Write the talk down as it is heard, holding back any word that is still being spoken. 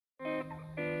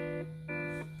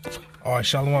All right,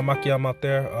 Shalom Makiam out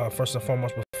there. First and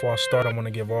foremost, before I start, I want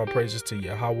to give all praises to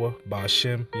Yahawah, baha,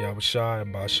 yahawashi,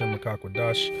 and baha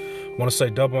I want to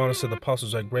say double honors to the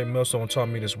apostles at Great Millstone who taught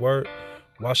me this word.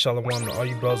 Why Shalom to all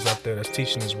you brothers out there that's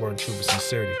teaching this word in truth and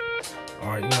sincerity.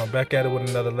 All right, back at it with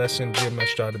another lesson.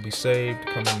 GMS try to be saved,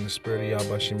 coming in the spirit of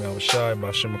yahawashi,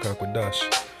 baha.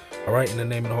 All right, in the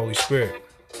name of the Holy Spirit.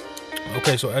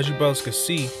 Okay, so as you brothers can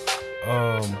see,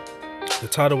 the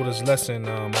title of this lesson,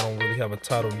 I don't really have a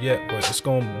title yet, but it's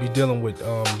going to be dealing with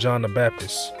John the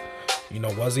Baptist.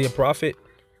 Was he a prophet?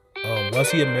 Was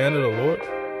he a man of the Lord?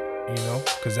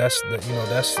 Because that's the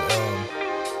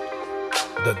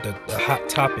hot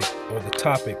topic, or the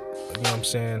topic,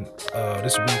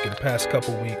 this week and the past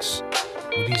couple weeks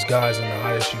with these guys in the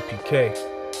ISUPK,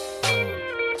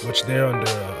 which they're under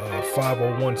a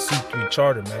 501c3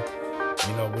 charter, man.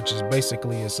 Which is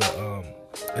basically it's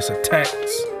a tax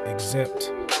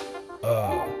exempt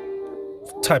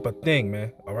type of thing,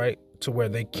 man. All right, to where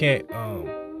they can't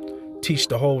teach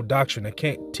the whole doctrine. They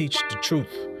can't teach the truth.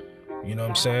 You know what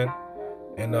I'm saying?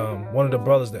 And one of the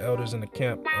brothers, the elders in the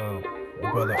camp, the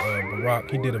brother Barak,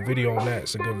 he did a video on that.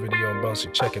 It's a good video, brothers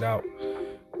should check it out.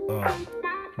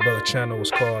 Brother channel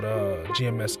was called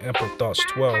GMS Ample Thoughts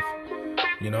 12.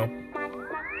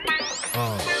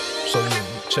 So yeah,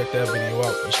 check that video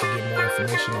out just to get more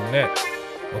information on that.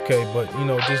 Okay, but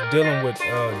just dealing with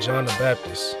John the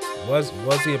Baptist. Was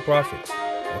he a prophet?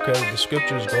 Okay, the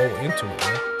scriptures go into it,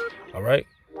 man. All right.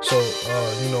 So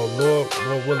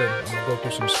Lord willing, I'm gonna go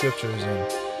through some scriptures and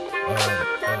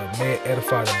may it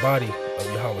edify the body of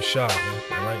Yahawashi, man.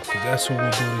 All right, because that's who we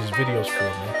do these videos for,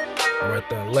 man. All right,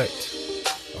 the elect.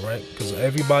 All right, because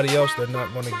everybody else, they're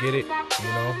not gonna get it.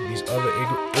 These other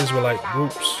Israelite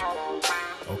groups.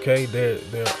 Okay, they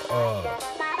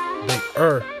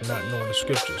are not knowing the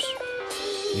scriptures.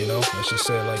 Let's just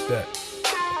say it like that.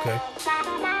 Okay.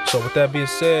 So with that being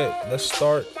said, let's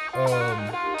start.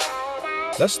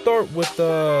 Let's start with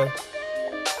the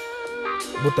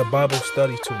Bible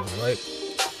study tool, right?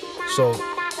 So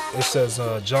it says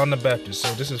John the Baptist.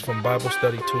 So this is from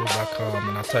BibleStudyTools.com,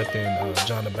 and I typed in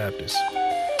John the Baptist.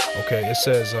 Okay, it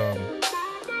says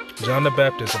John the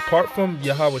Baptist, apart from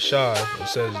Yahawashi, it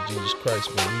says Jesus Christ,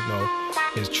 but we know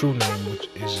his true name, which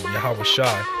is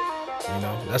Yahawashi.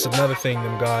 That's another thing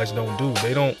them guys don't do.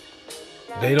 They don't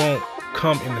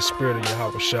come in the spirit of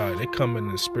Yahawashi. They come in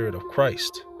the spirit of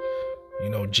Christ.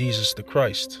 Jesus the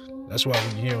Christ. That's why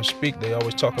when you hear them speak, they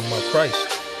always talking about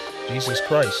Christ, Jesus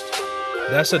Christ.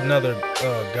 That's another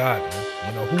God,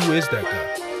 man. Who is that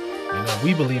God?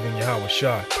 We believe in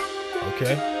Yahawashi.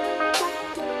 Okay.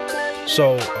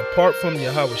 So, apart from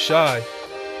Yahawashi,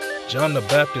 John the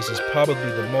Baptist is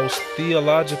probably the most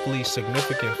theologically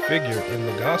significant figure in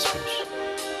the Gospels,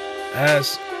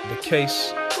 as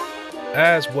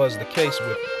was the case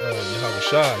with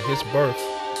Yahawashi. His birth,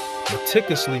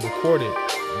 meticulously recorded,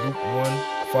 Luke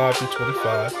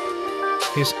 1:5-25.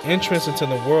 His entrance into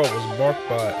the world was marked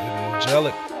by an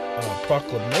angelic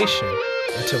proclamation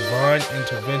and divine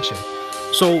intervention.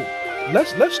 So,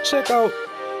 let's check out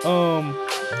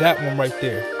that one right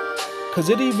there, because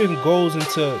it even goes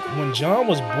into when John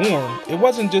was born. It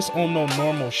wasn't just on no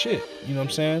normal shit.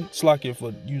 It's like if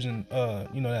we're using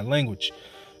that language,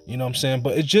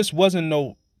 but it just wasn't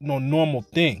no normal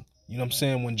thing.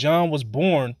 When John was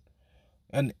born,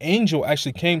 an angel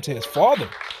actually came to his father,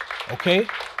 okay,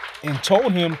 and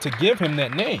told him to give him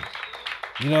that name.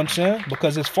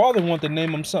 Because his father wanted to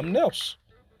name him something else.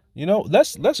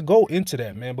 Let's go into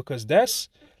that, man, because that's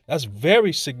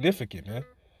very significant, man.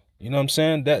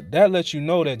 That lets you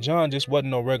know that John just wasn't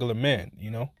no regular man,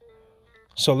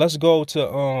 So let's go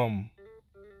to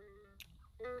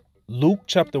Luke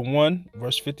chapter 1,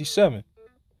 verse 57.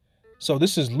 So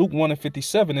this is Luke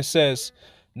 1:57. It says,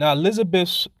 now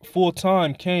Elizabeth's full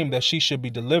time came that she should be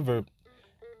delivered,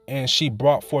 and she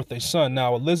brought forth a son.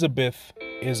 Now Elizabeth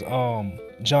is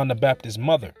John the Baptist's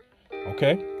mother,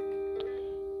 okay?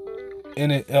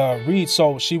 And it reads,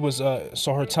 so she was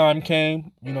so her time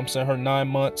came, her 9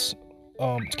 months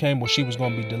came where she was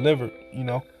going to be delivered,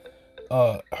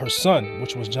 her son,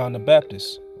 which was John the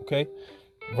Baptist. Okay,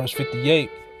 verse 58.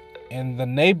 And the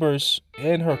neighbors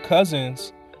and her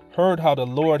cousins heard how the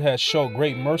Lord had showed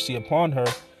great mercy upon her,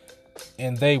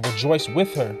 and they rejoiced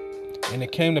with her. And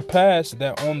it came to pass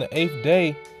that on the 8th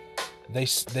day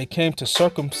they came to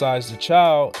circumcise the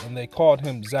child, and they called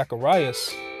him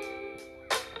Zacharias,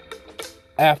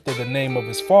 after the name of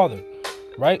his father.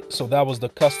 Right? So that was the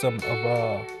custom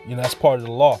of that's part of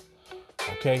the law.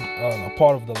 Okay, a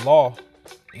part of the law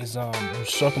is you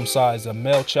circumcise a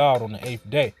male child on the 8th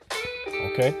day.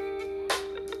 Okay,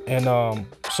 and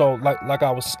so like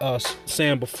I was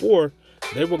saying before,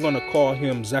 they were going to call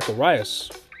him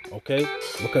Zacharias, okay,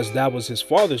 because that was his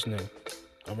father's name.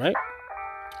 All right.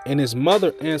 And his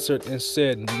mother answered and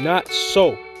said, not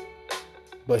so,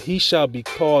 but he shall be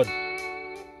called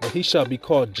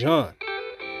John.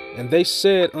 And they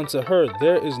said unto her,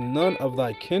 there is none of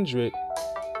thy kindred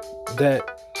that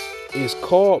is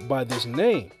called by this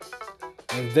name.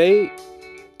 And there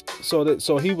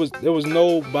was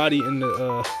nobody in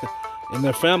the in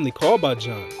their family called by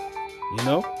John, you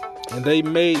know. And they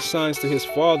made signs to his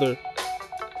father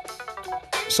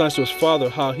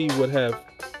how he would have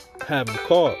him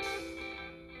called.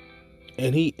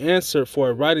 And he answered for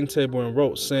a writing table and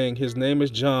wrote, saying, his name is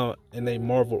John. And they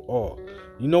marveled all.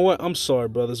 You know what? I'm sorry,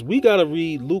 brothers. We got to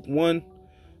read Luke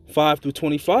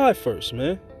 1:5-25 first,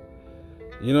 man.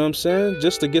 You know what I'm saying?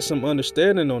 Just to get some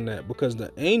understanding on that. Because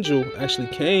the angel actually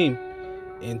came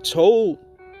and told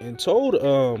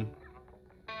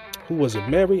who was it?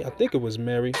 Mary? I think it was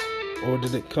Mary. Or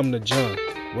did it come to John?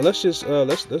 Well, let's just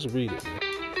let's read it, man.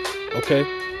 Okay.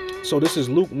 So this is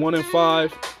Luke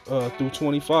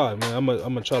 1:5-25, man. I'm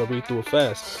gonna try to read through it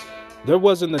fast. There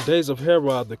was in the days of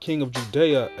Herod, the king of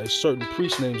Judea, a certain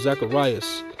priest named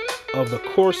Zacharias, of the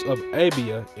course of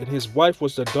Abia, and his wife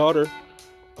was the daughter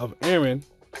of Aaron,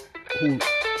 and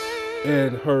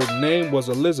her name was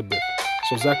Elizabeth.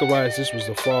 So Zacharias, this was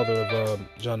the father of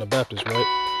John the Baptist, right?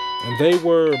 And they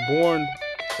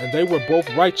were both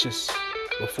righteous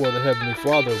before the Heavenly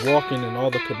Father, walking in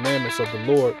all the commandments of the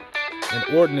Lord and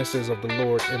ordinances of the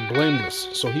Lord, and blameless.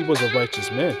 So he was a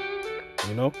righteous man,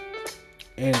 you know.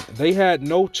 And they had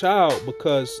no child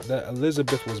because that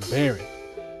Elizabeth was barren.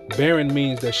 Barren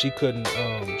means that she couldn't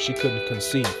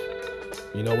conceive.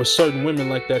 You know, with certain women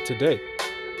like that today.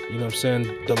 You know what I'm saying?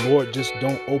 The Lord just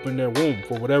don't open their womb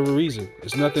for whatever reason.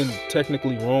 There's nothing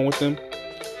technically wrong with them.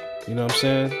 You know what I'm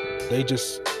saying? They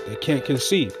can't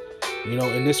conceive. You know,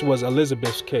 and this was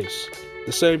Elizabeth's case.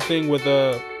 The same thing with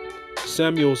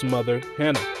Samuel's mother,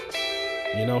 Hannah.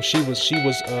 You know, she was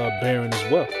barren as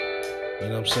well. You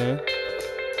know what I'm saying?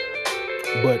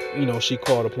 But, you know, she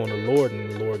called upon the Lord,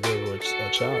 and the Lord gave her a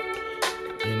child.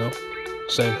 You know,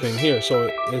 same thing here.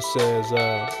 So it says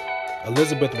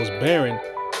Elizabeth was barren,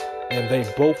 and they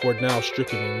both were now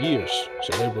stricken in years.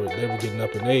 So they were getting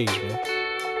up in age, man.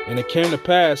 And it came to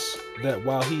pass that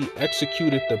while he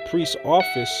executed the priest's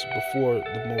office before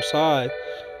the Most High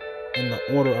in the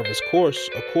order of his course,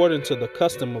 according to the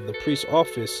custom of the priest's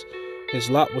office, his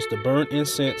lot was to burn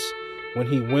incense when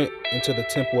he went into the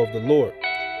temple of the Lord.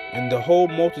 And the whole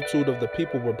multitude of the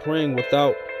people were praying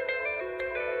without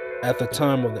at the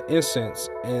time of the incense.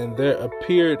 And there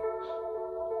appeared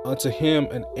unto him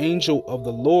an angel of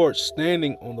the Lord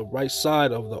standing on the right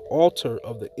side of the altar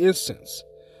of the incense.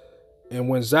 And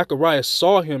when Zacharias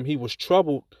saw him, he was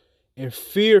troubled, and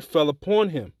fear fell upon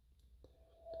him.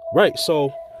 Right,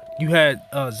 so you had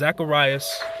Zacharias,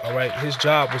 all right, his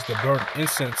job was to burn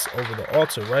incense over the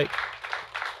altar, right?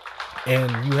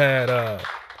 And you had an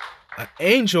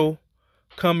angel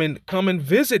come and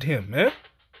visit him, man.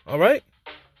 All right?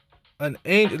 An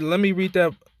angel, let me read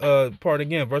that part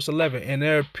again, verse 11. And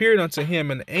there appeared unto him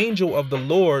an angel of the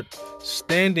Lord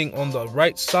standing on the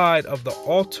right side of the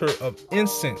altar of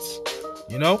incense.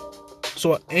 You know?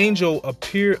 So an angel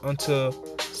appeared unto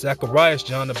Zacharias,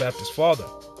 John the Baptist's father.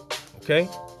 Okay?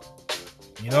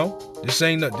 You know? This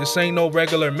ain't no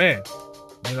regular man.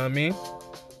 You know what I mean?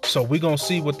 So we're going to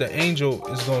see what the angel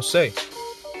is going to say.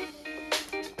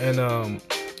 And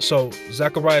so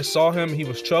Zacharias saw him, he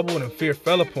was troubled, and fear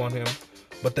fell upon him.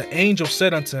 But the angel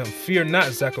said unto him, fear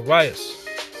not, Zacharias,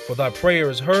 for thy prayer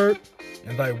is heard,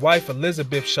 and thy wife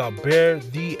Elizabeth shall bear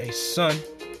thee a son,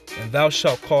 and thou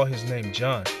shalt call his name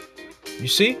John. You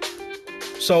see?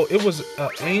 So it was an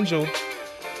angel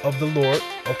of the Lord,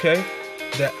 okay,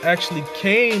 that actually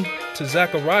came to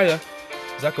Zacharias,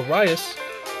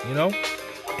 you know,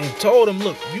 and told him,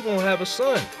 look, you're going to have a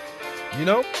son, you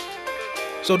know.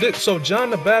 So John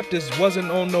the Baptist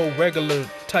wasn't on no regular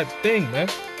type thing, man.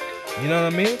 You know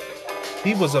what I mean?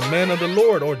 He was a man of the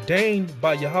Lord, ordained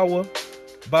by Yahawah,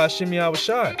 by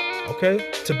Yahawashi,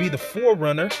 okay, to be the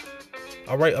forerunner,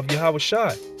 all right, of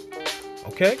Yahawashi,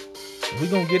 okay?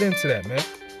 We're going to get into that, man.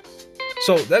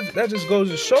 So that just goes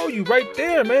to show you right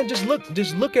there, man. Just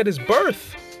look at his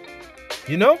birth,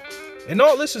 you know? And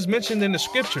all this is mentioned in the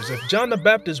scriptures. If John the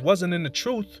Baptist wasn't in the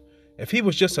truth, if he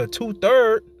was just a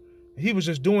 2/3, he was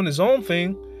just doing his own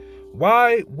thing,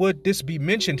 why would this be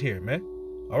mentioned here, man?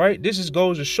 All right, this just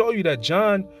goes to show you that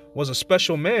John was a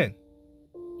special man,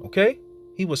 okay?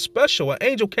 He was special. An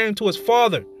angel came to his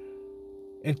father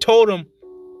and told him,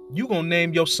 you gonna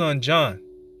name your son John,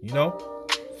 you know?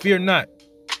 Fear not.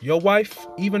 Your wife,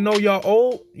 even though y'all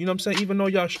old, you know what I'm saying? Even though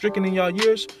y'all stricken in y'all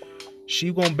years,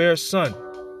 she gonna bear a son.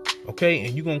 Okay?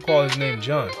 And you gonna call his name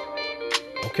John.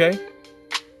 Okay?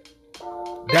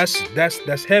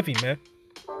 That's heavy, man.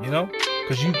 You know?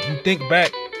 Because you think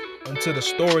back into the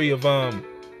story of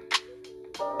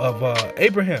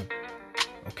Abraham.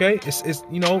 Okay? It's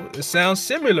you know, it sounds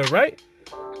similar, right?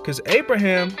 Because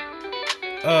Abraham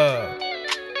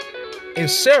and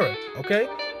Sarah, okay?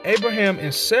 Abraham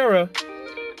and Sarah,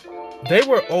 they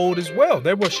were old as well.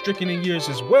 They were stricken in years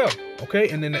as well. Okay.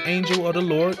 And then the angel of the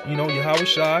Lord, you know,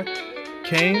 Yahawashi,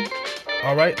 came,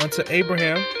 all right, unto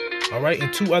Abraham, all right,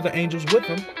 and 2 other angels with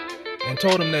him, and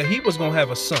told him that he was going to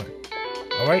have a son.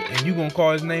 All right. And you going to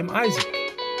call his name Isaac.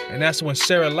 And that's when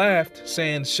Sarah laughed,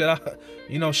 saying, shall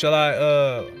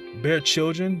I bear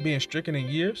children being stricken in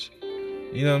years?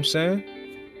 You know what I'm saying?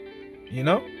 You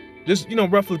know? Just, you know,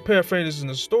 roughly paraphrasing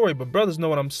the story, but brothers know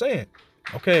what I'm saying.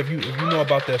 Okay, if you know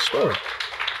about that story.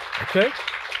 Okay?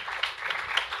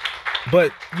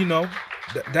 But, you know,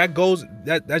 that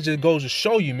just goes to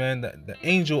show you, man, that the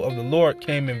angel of the Lord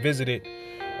came and visited,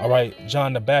 all right,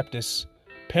 John the Baptist's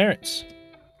parents.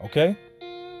 Okay?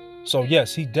 So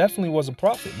yes, he definitely was a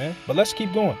prophet, man. But let's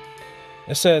keep going.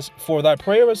 It says, for thy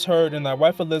prayer is heard, and thy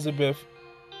wife Elizabeth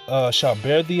shall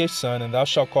bear thee a son, and thou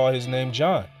shalt call his name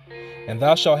John. And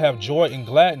thou shalt have joy and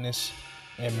gladness,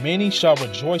 and many shall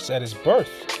rejoice at his birth.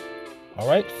 All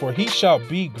right. For he shall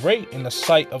be great in the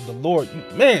sight of the Lord.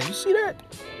 Man, you see that?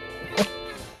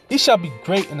 He shall be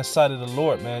great in the sight of the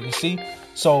Lord, man. You see?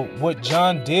 So what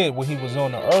John did when he was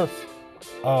on the earth,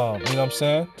 you know what I'm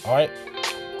saying? All right.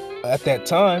 At that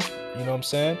time, you know what I'm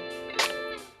saying?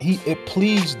 It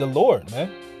pleased the Lord,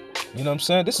 man. You know what I'm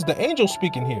saying? This is the angel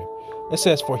speaking here. It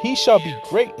says, for he shall be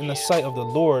great in the sight of the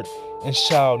Lord, and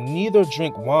shall neither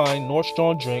drink wine nor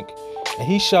strong drink, and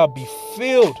he shall be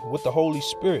filled with the Holy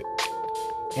Spirit,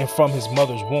 and from his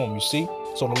mother's womb. You see?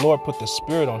 So the Lord put the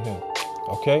Spirit on him,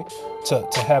 okay,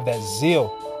 to have that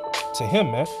zeal to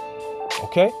him, man.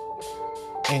 Okay?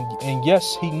 And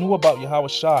yes, he knew about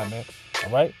Yahawashi, man.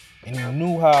 All right? And he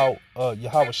knew how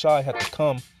Yahawashi had to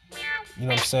come, you know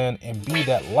what I'm saying, and be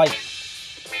that light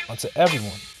unto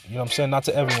everyone. You know what I'm saying? Not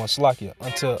to everyone, Slakia,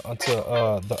 unto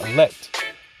the elect,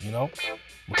 you know,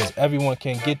 because everyone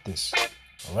can't get this.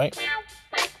 All right.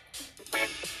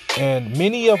 And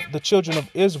many of the children of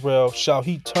Israel shall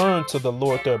he turn to the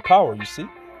Lord their power, you see,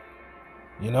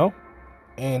 you know,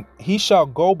 and he shall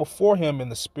go before him in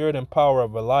the spirit and power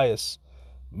of Elias.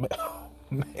 Man.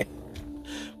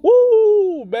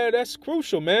 Woo, man, that's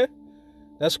crucial, man.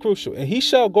 That's crucial. And he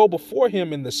shall go before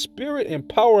him in the spirit and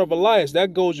power of Elias.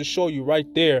 That goes to show you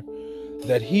right there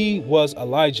that he was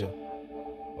Elijah.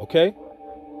 Okay?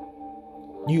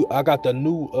 I got the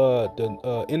new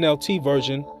NLT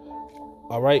version.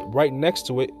 All right next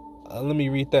to it. Let me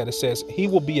read that. It says, he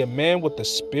will be a man with the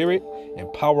spirit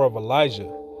and power of Elijah.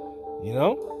 You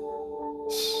know?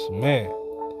 Man.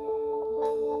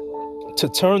 To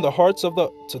turn the hearts of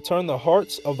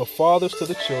the fathers to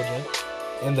the children,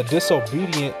 and the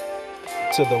disobedient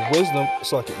to the wisdom,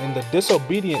 and the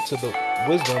disobedient to the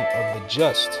wisdom of the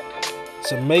just,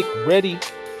 to make ready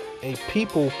a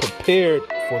people prepared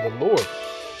for the Lord.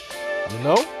 You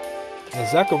know? And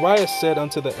Zacharias said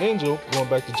unto the angel, going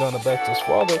back to John the Baptist's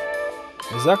father,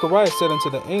 and Zacharias said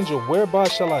unto the angel, whereby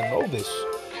shall I know this?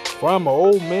 For I am an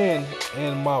old man,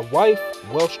 and my wife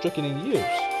well stricken in years.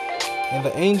 And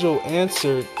the angel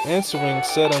answering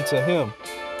said unto him,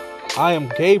 I am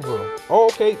Gabriel. Oh,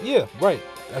 okay, yeah, right.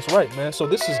 That's right, man. So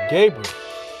this is Gabriel,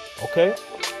 okay?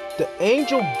 The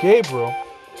angel Gabriel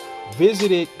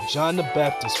visited John the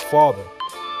Baptist's father,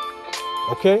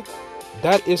 okay?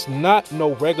 That is not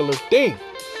no regular thing,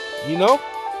 you know?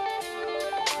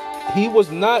 He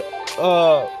was not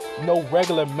no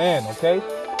regular man, okay?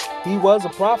 He was a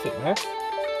prophet, man.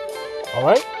 All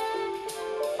right?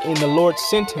 And the Lord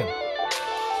sent him,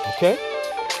 okay?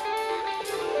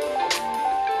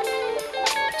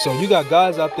 So you got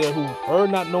guys out there who are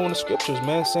not knowing the scriptures,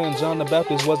 man, saying John the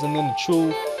Baptist wasn't in the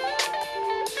truth.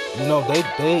 You know, they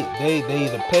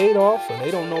either paid off or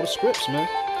they don't know the scripts, man.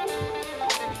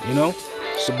 You know?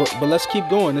 So but let's keep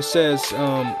going. It says,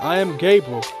 I am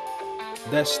Gabriel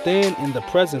that stand in the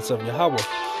presence of Yahawah,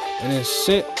 and is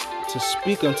sent to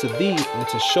speak unto thee and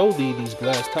to show thee these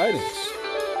glad tidings.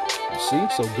 You see?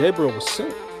 So Gabriel was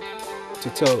sent to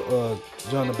tell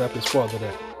John the Baptist's father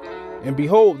that. And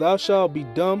behold, thou shalt be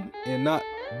dumb and not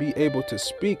be able to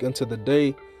speak until the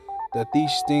day that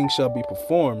these things shall be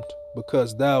performed,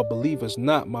 because thou believest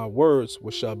not my words,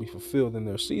 which shall be fulfilled in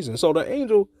their season. So the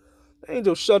angel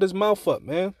shut his mouth up,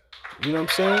 man. You know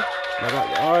what I'm saying?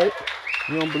 Like, all right,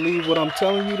 you don't believe what I'm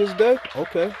telling you this day?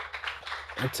 Okay.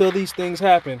 until these things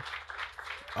happen,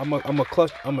 I'm gonna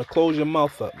close your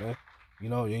mouth up, man. You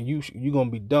know, and you gonna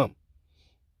be dumb.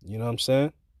 You know what I'm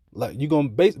saying? Like you gonna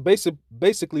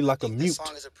basically like a mute.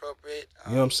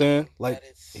 You know what I'm saying? Like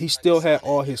he still had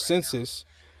all his senses.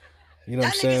 You know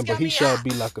what I'm saying? But he shall be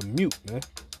like a mute, man.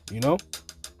 You know,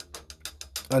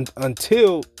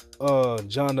 until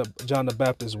John the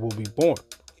Baptist will be born.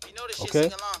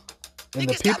 Okay. And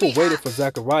the people waited for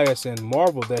Zacharias and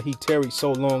marveled that he tarried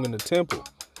so long in the temple.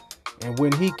 And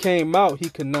when he came out, he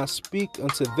could not speak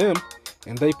unto them,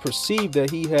 and they perceived that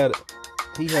he had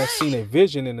seen a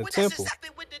vision in the temple,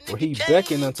 where he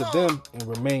beckoned unto them and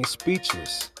remained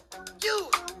speechless.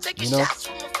 You know, it's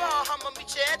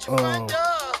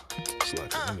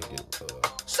like, let me get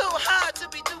so hard to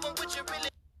be doing what you really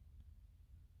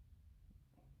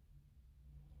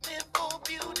live for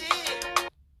beauty.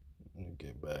 Let me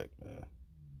get back, man.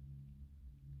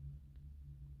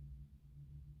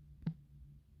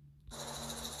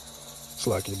 It's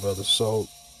like it, brother. So,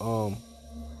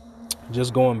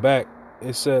 just going back,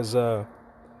 it says, and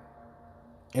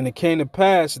it came to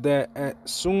pass that as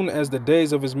soon as the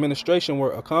days of his ministration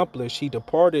were accomplished, he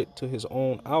departed to his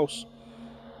own house.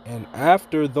 And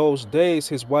after those days,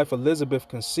 his wife Elizabeth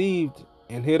conceived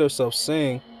and hid herself,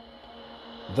 saying,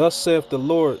 Thus saith the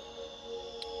Lord,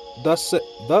 thus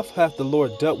hath the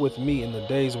Lord dealt with me in the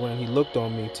days when he looked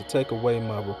on me to take away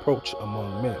my reproach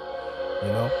among men. You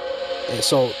know? And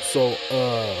so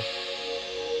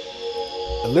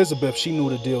Elizabeth, she knew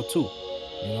the deal too,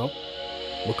 you know,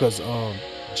 because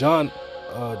John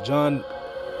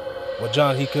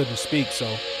he couldn't speak,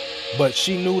 so, but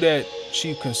she knew that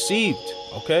she conceived.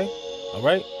 Okay, all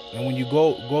right. And when you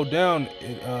go down,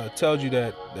 it tells you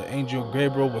that the angel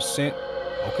Gabriel was sent.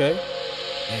 Okay,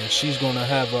 and she's gonna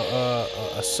have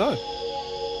a son.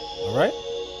 All right.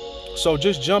 So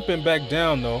just jumping back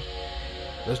down though,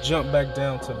 let's jump back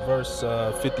down to verse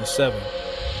 57.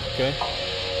 Okay.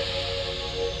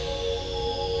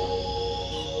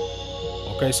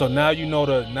 Okay, so now you know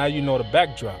the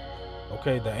backdrop.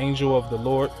 Okay, the angel of the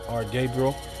Lord, or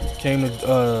Gabriel, came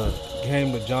to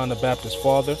John the Baptist's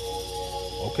father.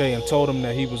 Okay, and told him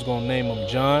that he was gonna name him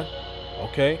John.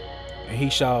 Okay, and he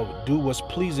shall do what's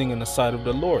pleasing in the sight of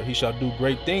the Lord. He shall do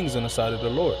great things in the sight of the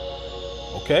Lord.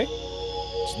 Okay,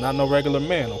 it's not no regular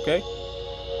man. Okay,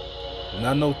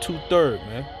 not no 2/3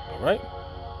 man. All right,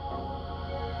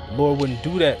 the Lord wouldn't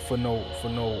do that for no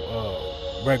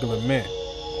regular man.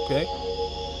 Okay.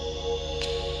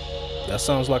 That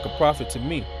sounds like a prophet to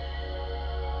me.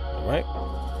 All right.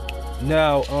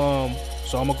 Now,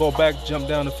 so I'm gonna go back, jump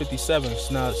down to 57.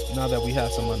 Now that we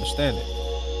have some understanding.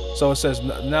 So it says,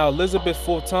 now Elizabeth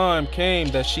full time came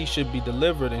that she should be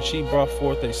delivered, and she brought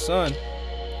forth a son.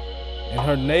 And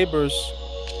her neighbors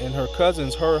and her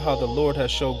cousins heard how the Lord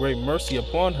had showed great mercy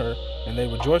upon her, and they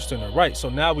rejoiced in her. Right. So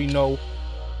now we know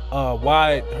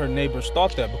why her neighbors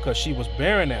thought that, because she was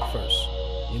barren at first.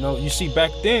 You know, you see,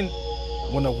 back then,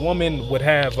 when a woman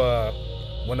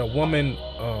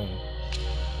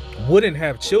wouldn't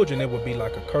have children, it would be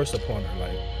like a curse upon her.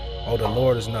 Like, oh, the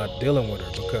Lord is not dealing with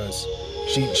her because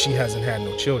she hasn't had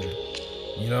no children.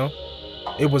 You know,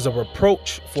 it was a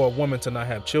reproach for a woman to not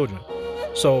have children.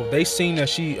 So they seen that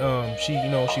she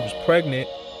was pregnant.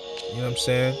 You know what I'm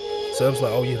saying? So it was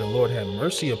like, oh yeah, the Lord had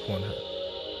mercy upon her.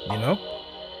 You know,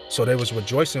 so they was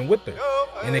rejoicing with her.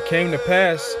 And it came to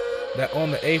pass that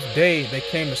on the 8th day they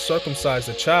came to circumcise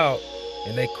the child,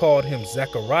 and they called him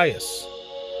Zacharias,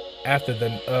 after the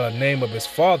name of his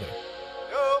father.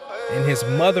 And his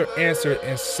mother answered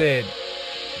and said,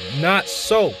 Not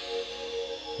so,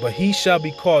 but he shall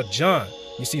be called John.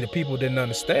 You see, the people didn't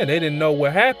understand. They didn't know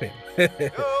what happened. You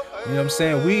know what I'm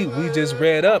saying? We just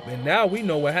read up, and now we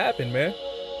know what happened, man.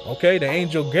 Okay, the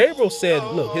angel Gabriel said,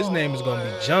 look, his name is gonna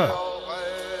be John.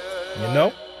 You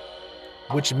know,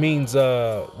 which means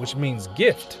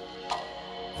gift.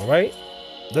 All right,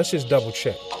 let's just double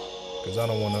check, because I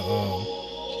don't want to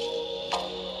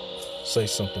say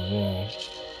something wrong.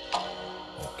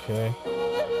 Okay.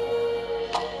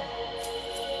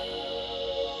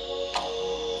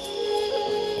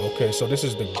 Okay, so this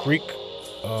is the Greek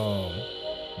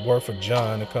word for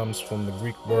John. It comes from the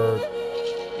Greek word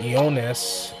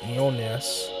Iones.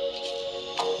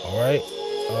 All right.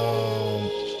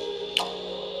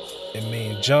 It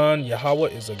means John,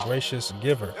 Yahawah is a gracious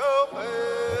giver.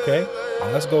 Okay.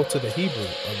 And let's go to the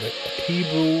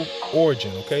Hebrew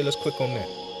origin. Okay, let's click on that.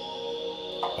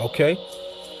 Okay.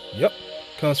 Yep.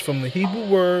 Comes from the Hebrew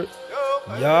word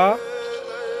Yahwah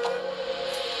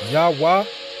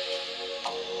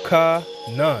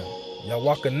Kanan.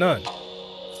 Yahwah.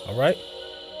 All right.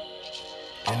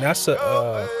 And that's the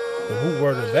root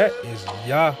word of that is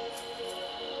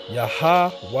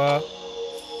Yahawah,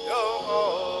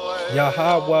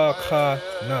 Yahawah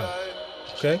Kana.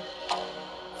 Okay?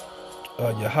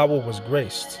 Yahawah was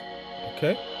graced.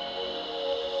 Okay?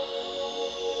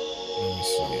 Let me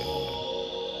see it.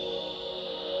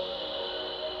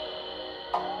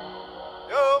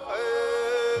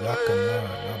 Yakana.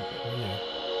 Yeah.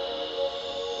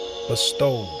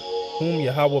 Bestowed. Whom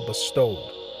Yahawah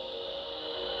bestowed.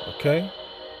 Okay?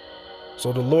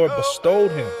 So the Lord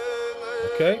bestowed him.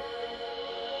 Okay?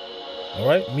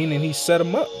 Alright? Meaning he set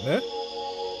him up, man.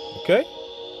 Okay?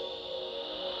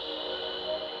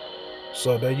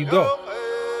 So there you go.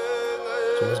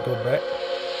 So let's go back.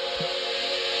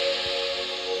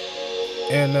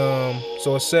 And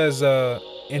so it says,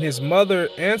 and his mother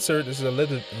answered, this is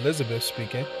Elizabeth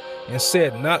speaking, and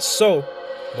said, not so,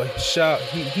 but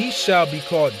he shall be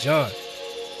called John.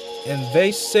 And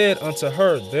they said unto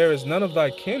her, there is none of thy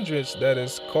kindreds that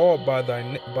is called by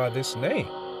this name.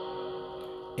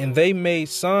 And they made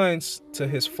signs to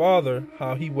his father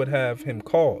how he would have him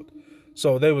called.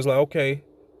 So they was like, okay,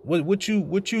 what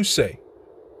you say?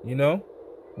 You know,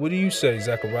 what do you say,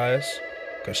 Zacharias?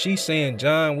 Cause she's saying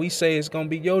John, we say it's gonna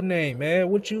be your name, man.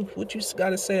 What you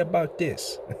gotta say about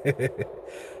this?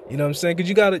 You know what I'm saying? Cause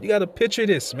you gotta picture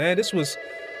this, man. This was,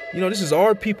 this is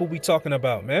our people we talking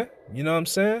about, man. You know what I'm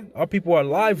saying? Our people are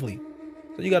lively.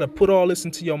 So you gotta put all this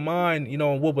into your mind,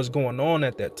 what was going on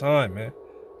at that time, man.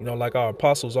 Like our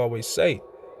apostles always say,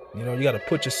 you gotta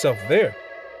put yourself there.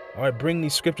 All right, bring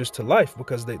these scriptures to life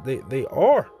because they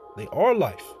are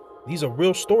life. These are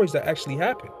real stories that actually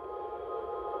happen.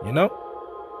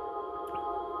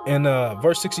 In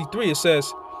verse 63, it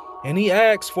says, and he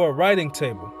asked for a writing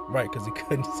table, right? Because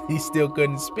he still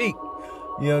couldn't speak.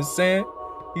 You know what I'm saying?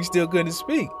 He still couldn't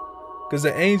speak. Because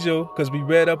the angel, because we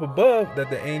read up above that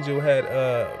the angel had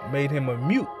made him a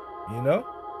mute,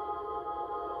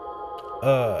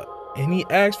 and he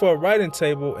asked for a writing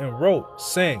table and wrote,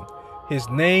 saying, his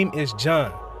name is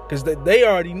John. Because they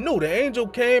already knew. The angel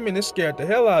came and it scared the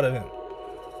hell out of him.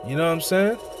 You know what I'm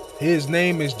saying? His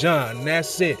name is John. And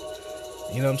that's it.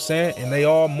 You know what I'm saying? And they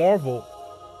all marveled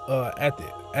at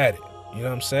it. You know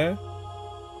what I'm saying?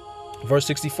 Verse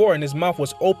 64, and his mouth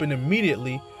was opened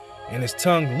immediately, and his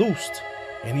tongue loosed,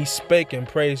 and he spake and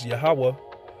praised Yahawah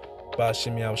by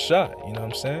yahawashi. You know what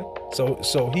I'm saying?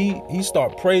 So he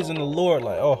started praising the Lord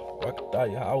like, oh,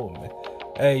 Yahawah, man.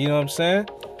 Hey, you know what I'm saying?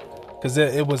 Because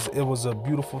it was a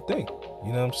beautiful thing.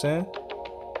 You know what I'm saying?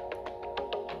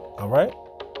 All right.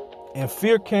 And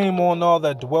fear came on all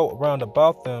that dwelt round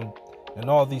about them, and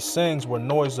all these sayings were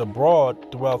noised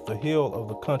abroad throughout the hill of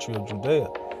the country of Judea.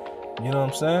 You know what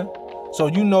I'm saying? So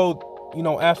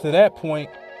after that point,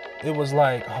 it was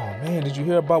like, oh man, did you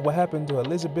hear about what happened to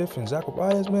Elizabeth and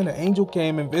Zacharias? Man, the angel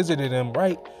came and visited him,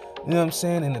 right? You know what I'm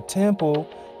saying, in the temple,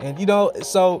 and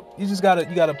so you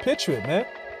gotta picture it, man.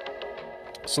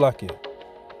 Slack it.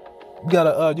 You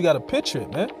gotta picture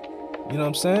it, man. You know what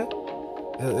I'm saying?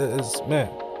 It's man.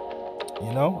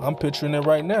 I'm picturing it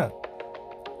right now.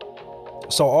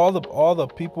 So all the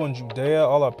people in Judea,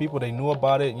 all our people, they knew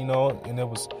about it, and it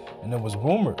was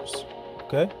rumors,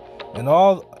 okay? And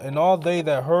all they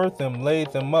that heard them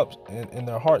laid them up in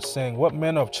their hearts, saying, what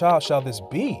manner of child shall this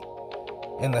be?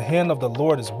 And the hand of the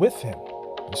Lord is with him.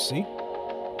 You see?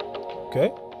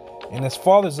 Okay? And his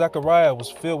father Zechariah was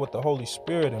filled with the Holy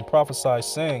Spirit and prophesied,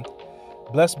 saying,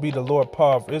 blessed be the Lord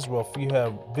power of Israel, for he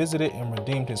hath visited and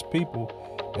redeemed his people,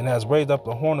 and has raised up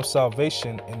the horn of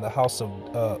salvation in the house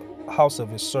of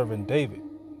his servant David.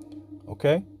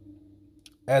 Okay?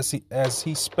 As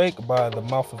he spake by the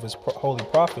mouth of his holy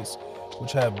prophets,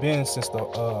 which have been since the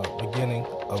beginning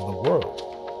of the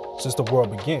world, since the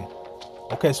world began.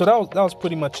 Okay, so that was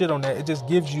pretty much it on that. It just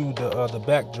gives you the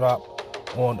backdrop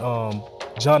on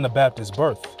John the Baptist's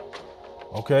birth.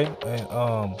 Okay, and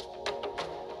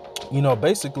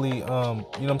basically, you know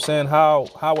what I'm saying, how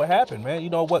it happened, man.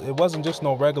 It wasn't just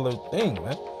no regular thing,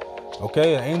 man.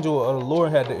 Okay, an angel of the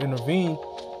Lord had to intervene,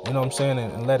 you know what I'm saying,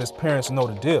 and let his parents know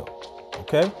the deal.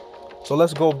 Okay, so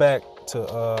let's go back to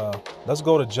let's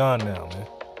go to John now, man.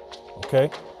 Okay,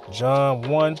 John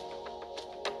 1,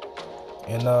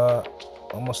 and I'm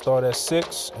gonna start at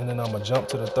 6, and then I'm gonna jump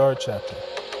to the 3rd chapter.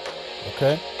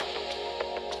 Okay,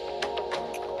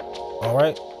 all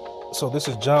right. So this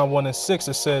is John 1 and 6.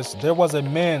 It says, there was a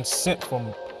man sent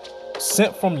from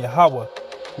Yahawah,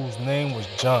 whose name was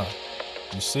John.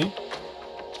 You see?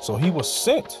 So he was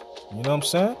sent. You know what I'm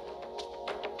saying?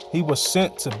 He was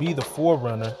sent to be the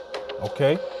forerunner,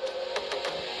 okay,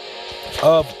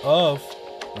 of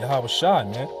yahawashi,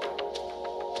 man.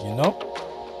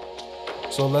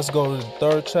 So let's go to the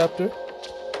 3rd chapter.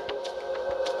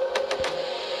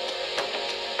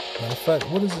 Matter of fact,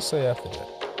 what does it say after that?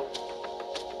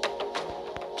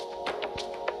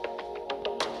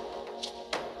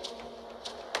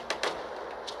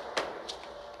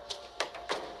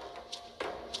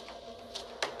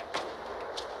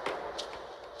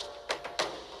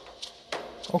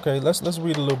 Okay, let's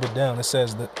read a little bit down. It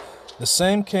says that the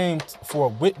same came for a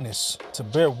witness, to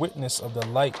bear witness of the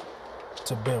light,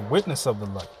 to bear witness of the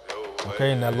light.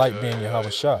 Okay, and that light being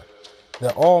Yahawashi,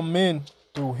 that all men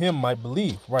through him might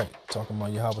believe. Right, talking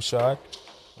about Yahawashi.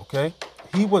 Okay,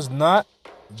 he was not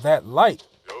that light,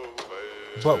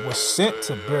 but was sent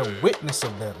to bear witness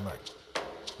of that light.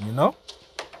 You know,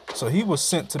 so he was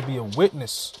sent to be a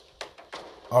witness.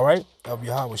 All right, of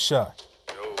Yahawashi.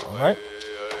 All right.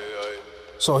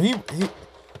 So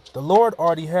the Lord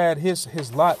already had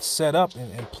his lot set up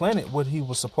and planted what he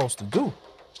was supposed to do.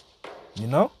 You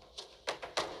know,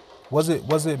 was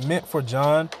it meant for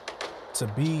John to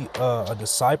be a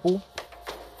disciple?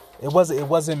 It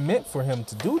wasn't meant for him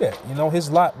to do that. You know,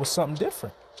 his lot was something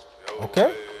different.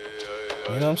 Okay,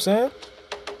 you know what I'm saying?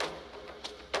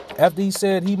 After he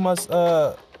said he must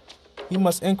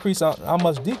increase, I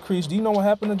must decrease. Do you know what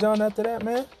happened to John after that,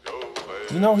 man?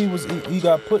 You know, he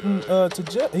got put in to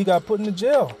jail. He got put into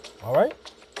jail, all right,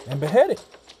 and beheaded.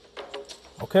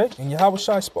 Okay, and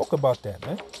Yahawashi spoke about that,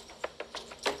 man.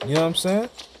 You know what I'm saying?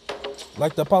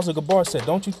 Like the Apostle Gabar said,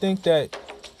 don't you think that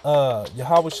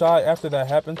Yahawashi, after that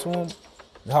happened to him,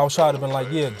 Yahawashi would have been like,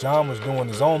 yeah, John was doing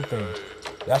his own thing.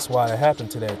 That's why it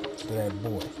happened to that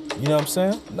boy. You know what I'm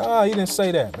saying? Nah, he didn't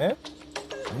say that, man.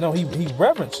 You know, he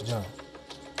reverenced John.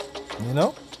 You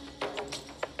know?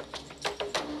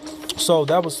 So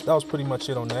that was pretty much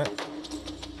it on that.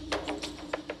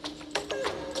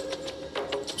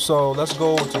 So let's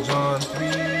go to John 3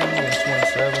 and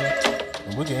 27,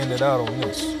 and we can end it out on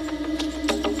this.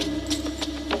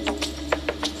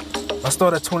 I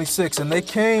start at 26. And they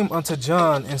came unto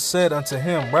John and said unto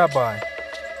him, Rabbi,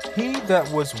 he that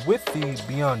was with thee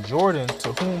beyond Jordan,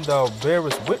 to whom thou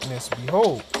bearest witness,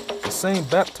 behold, the same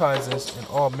baptizes, and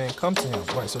all men come to him.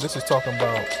 Right, so this is talking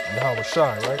about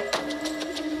Yahawashi, right?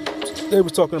 They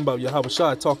was talking about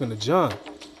Yahawashi talking to John.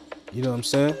 You know what I'm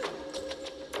saying?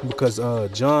 Because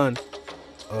John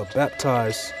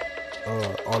baptized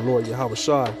our Lord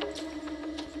Yahawashi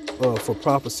for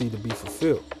prophecy to be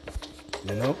fulfilled.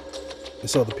 You know? And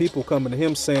so the people coming to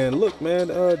him saying, look, man,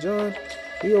 John,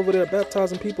 he over there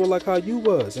baptizing people like how you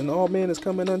was, and all men is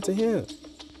coming unto him.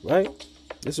 Right?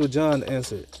 This is what John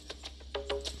answered.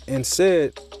 And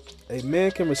said, a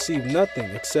man can receive nothing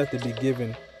except it be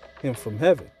given him from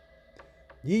heaven.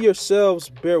 Ye yourselves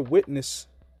bear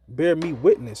me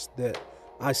witness that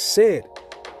I said,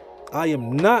 I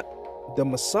am not the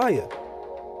Messiah,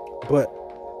 but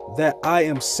that I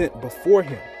am sent before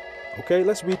him. Okay,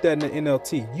 let's read that in the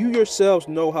NLT. You yourselves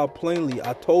know how plainly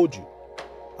I told you,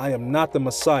 I am not the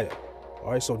Messiah.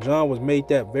 All right, so John was made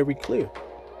that very clear.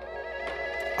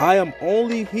 I am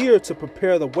only here to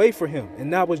prepare the way for him.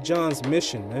 And that was John's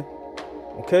mission, man.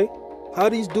 Okay, how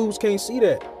these dudes can't see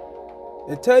that?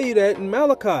 They tell you that in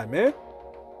Malachi, man.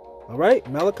 All right,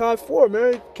 Malachi 4,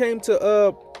 man, came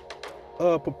to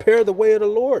prepare the way of the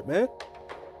Lord, man.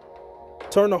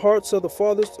 Turn the hearts of the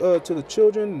fathers to the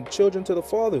children, and children to the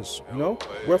fathers. You know,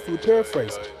 roughly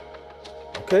paraphrasing.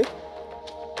 Okay.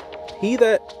 He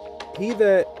that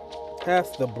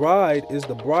hath the bride is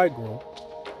the bridegroom,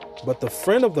 but the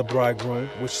friend of the bridegroom,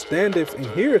 which standeth and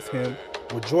heareth him,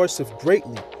 rejoiceth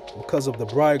greatly because of the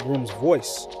bridegroom's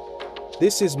voice.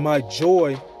 This is my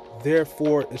joy,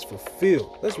 therefore is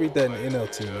fulfilled. Let's read that in the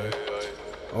NLT, man.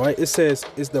 All right, it says,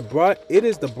 it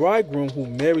is the bridegroom who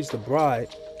marries the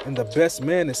bride, and the best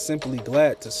man is simply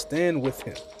glad to stand with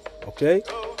him. Okay?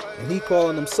 And he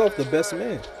calling himself the best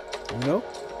man, you know?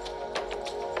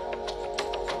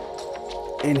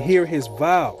 And hear his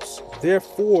vows.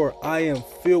 Therefore, I am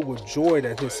filled with joy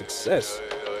at his success.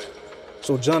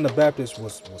 So John the Baptist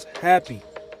was happy.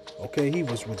 Okay, he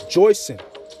was rejoicing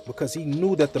because he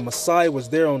knew that the Messiah was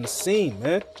there on the scene,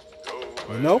 man.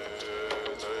 You know?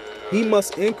 He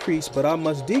must increase, but I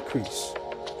must decrease.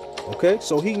 Okay,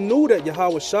 so he knew that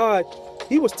Yahawashi,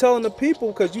 he was telling the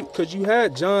people, because you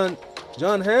had John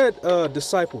had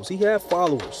disciples, he had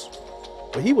followers,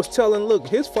 but he was telling, look,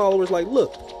 his followers, like,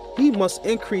 look, he must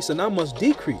increase and I must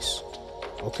decrease.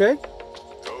 Okay,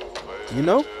 you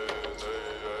know.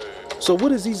 So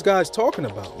what is these guys talking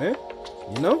about, man?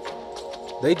 You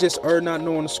know, they just are not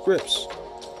knowing the scripts.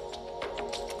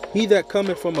 He that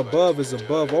cometh from above is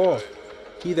above all.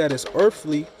 He that is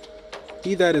earthly,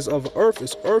 he that is of earth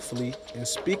is earthly, and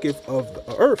speaketh of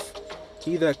the earth.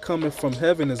 He that cometh from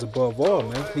heaven is above all,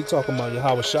 man. He talking about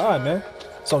Yahawashi, man.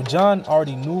 So John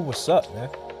already knew what's up, man.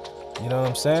 You know what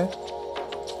I'm saying?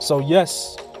 So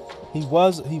yes, he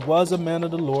was a man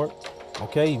of the Lord.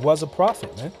 Okay, he was a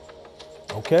prophet, man.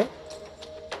 Okay.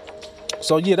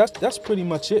 So yeah, that's pretty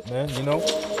much it, man. You know,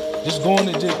 just going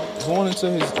into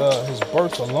his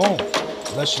birth alone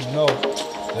lets you know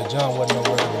that John wasn't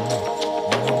no regular man.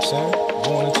 You know what I'm saying?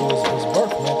 Going into his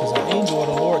birth, man, because an angel of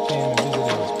the Lord came and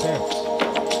visited his parents.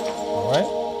 All right.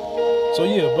 So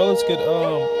yeah, brothers could you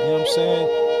know what I'm saying,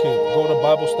 could go to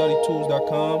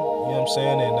BibleStudyTools.com, you know what I'm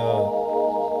saying, and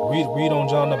read on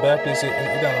John the Baptist. It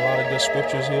got a lot of good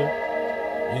scriptures here.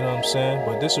 You know what I'm saying?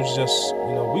 But this was just,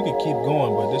 you know, we could keep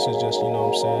going, but this is just, you know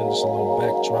what I'm saying, just a little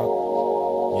backdrop,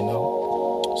 you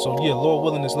know. So yeah, Lord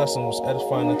willing, this lesson was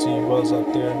edifying unto you brothers out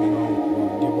there. You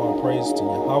know, give all praise to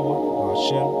Yahawah,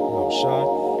 Hashem, Yahawashi,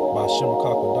 Hashem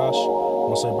Akakwadash. I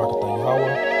want to say Barak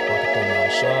Yahawah, Barak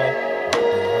Yahawashi,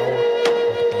 Barak Yahawah,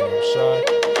 Barak Yahawashi,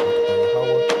 Barak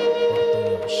Yahawah,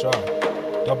 Barak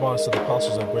Yahawashi. Double honors to the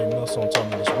apostles of Great Millstone taught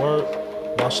me this word.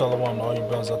 Shalom to all you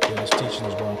brothers out there that's teaching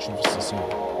this word in truth and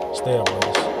sincerity. Stay up,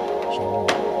 brothers.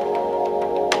 Shalom.